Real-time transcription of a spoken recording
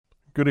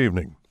Good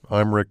evening.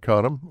 I'm Rick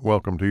Cottam.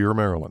 Welcome to Your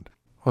Maryland.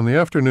 On the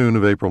afternoon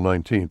of April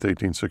 19,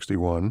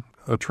 1861,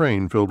 a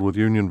train filled with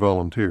Union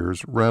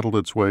volunteers rattled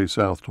its way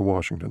south to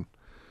Washington.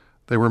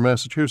 They were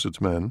Massachusetts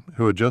men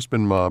who had just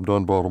been mobbed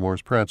on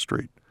Baltimore's Pratt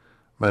Street.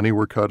 Many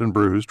were cut and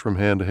bruised from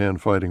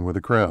hand-to-hand fighting with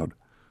the crowd.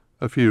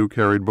 A few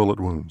carried bullet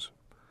wounds.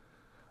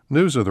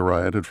 News of the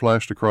riot had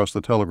flashed across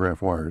the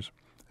telegraph wires,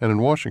 and in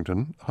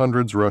Washington,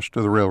 hundreds rushed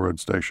to the railroad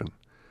station.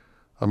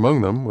 Among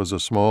them was a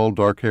small,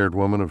 dark-haired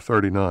woman of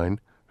 39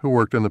 who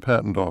worked in the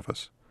patent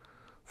office.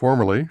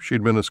 Formerly,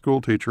 she'd been a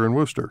schoolteacher in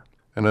Worcester,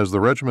 and as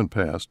the regiment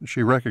passed,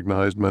 she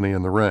recognized many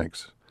in the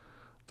ranks.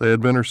 They had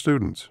been her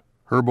students,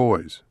 her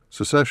boys.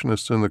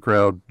 Secessionists in the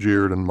crowd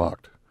jeered and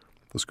mocked.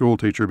 The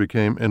schoolteacher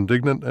became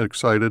indignant,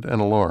 excited,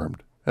 and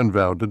alarmed, and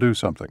vowed to do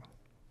something.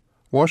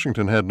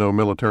 Washington had no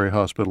military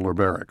hospital or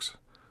barracks.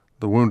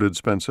 The wounded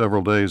spent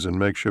several days in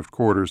makeshift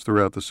quarters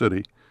throughout the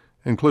city,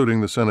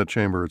 including the Senate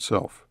chamber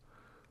itself.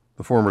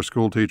 The former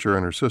schoolteacher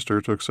and her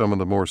sister took some of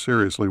the more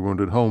seriously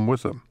wounded home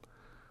with them.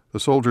 The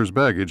soldiers'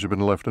 baggage had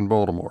been left in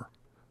Baltimore.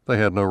 They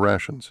had no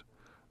rations.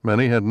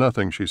 Many had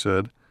nothing, she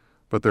said,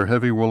 but their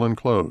heavy woolen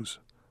clothes,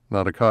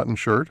 not a cotton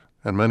shirt,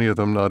 and many of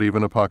them not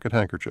even a pocket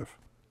handkerchief.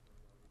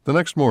 The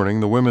next morning,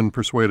 the women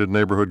persuaded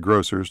neighborhood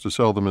grocers to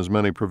sell them as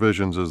many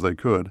provisions as they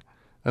could,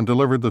 and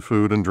delivered the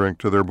food and drink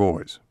to their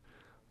boys.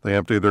 They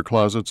emptied their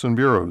closets and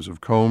bureaus of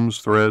combs,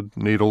 thread,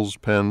 needles,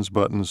 pens,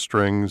 buttons,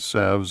 strings,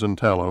 salves, and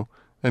tallow,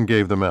 and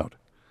gave them out.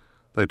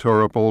 They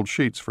tore up old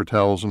sheets for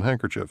towels and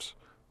handkerchiefs,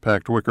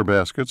 packed wicker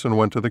baskets, and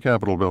went to the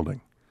Capitol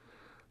building.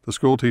 The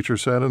schoolteacher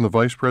sat in the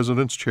vice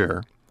president's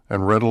chair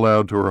and read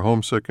aloud to her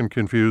homesick and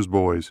confused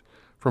boys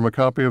from a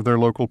copy of their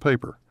local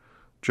paper,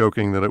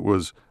 joking that it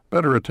was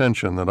better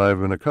attention than I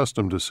have been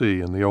accustomed to see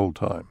in the old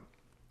time.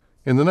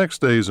 In the next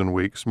days and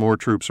weeks, more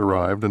troops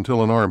arrived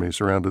until an army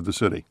surrounded the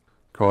city.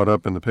 Caught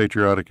up in the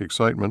patriotic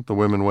excitement, the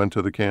women went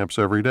to the camps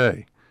every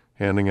day,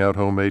 handing out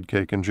homemade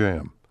cake and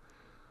jam.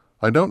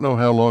 I don't know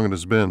how long it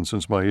has been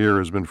since my ear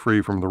has been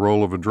free from the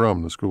roll of a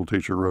drum, the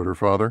schoolteacher wrote her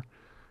father.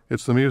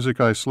 It's the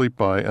music I sleep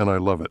by, and I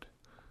love it.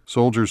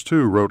 Soldiers,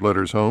 too, wrote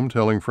letters home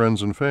telling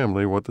friends and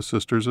family what the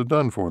sisters had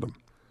done for them.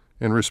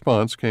 In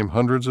response came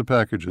hundreds of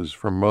packages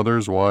from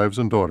mothers, wives,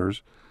 and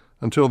daughters.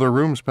 Until their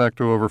rooms packed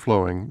to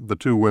overflowing, the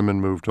two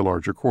women moved to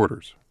larger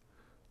quarters.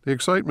 The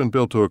excitement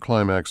built to a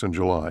climax in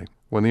July,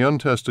 when the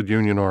untested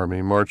Union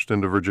Army marched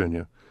into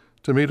Virginia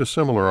to meet a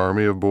similar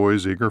army of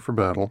boys eager for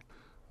battle,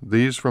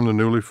 these from the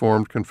newly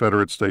formed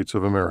Confederate States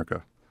of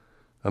America.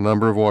 A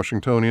number of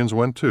Washingtonians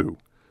went too,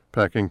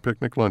 packing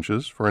picnic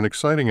lunches for an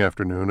exciting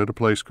afternoon at a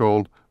place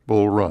called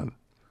Bull Run.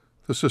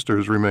 The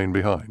sisters remained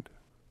behind.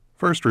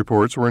 First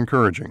reports were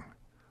encouraging,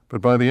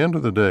 but by the end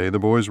of the day the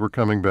boys were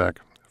coming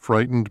back,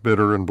 frightened,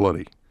 bitter, and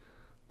bloody.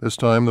 This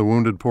time the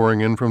wounded pouring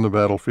in from the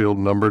battlefield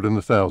numbered in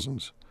the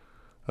thousands.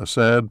 A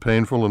sad,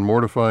 painful, and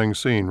mortifying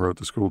scene, wrote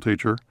the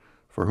schoolteacher,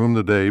 for whom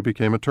the day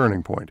became a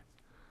turning point.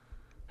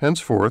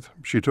 Henceforth,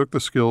 she took the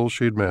skills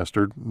she'd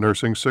mastered,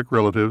 nursing sick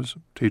relatives,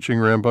 teaching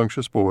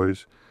rambunctious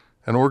boys,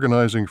 and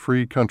organizing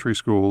free country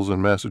schools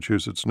in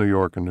Massachusetts, New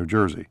York, and New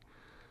Jersey,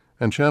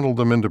 and channeled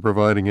them into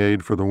providing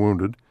aid for the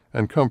wounded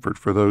and comfort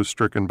for those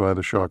stricken by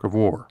the shock of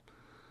war.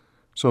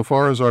 So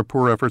far as our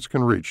poor efforts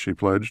can reach, she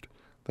pledged,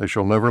 they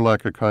shall never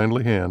lack a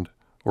kindly hand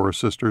or a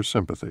sister's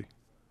sympathy.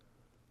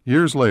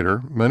 Years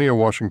later, many a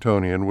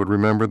Washingtonian would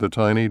remember the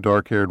tiny,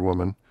 dark-haired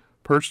woman,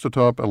 perched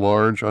atop a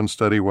large,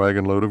 unsteady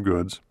wagon load of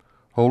goods,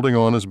 holding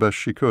on as best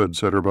she could,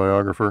 said her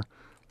biographer,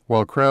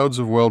 while crowds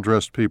of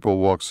well-dressed people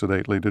walked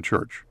sedately to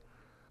church.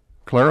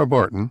 Clara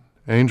Barton,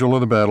 angel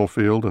of the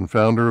battlefield and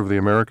founder of the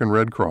American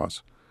Red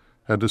Cross,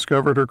 had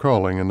discovered her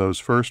calling in those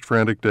first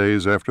frantic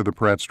days after the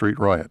Pratt Street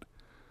riot,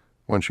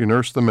 when she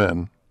nursed the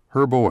men,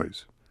 her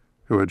boys,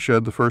 who had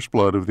shed the first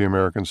blood of the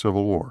American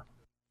Civil War.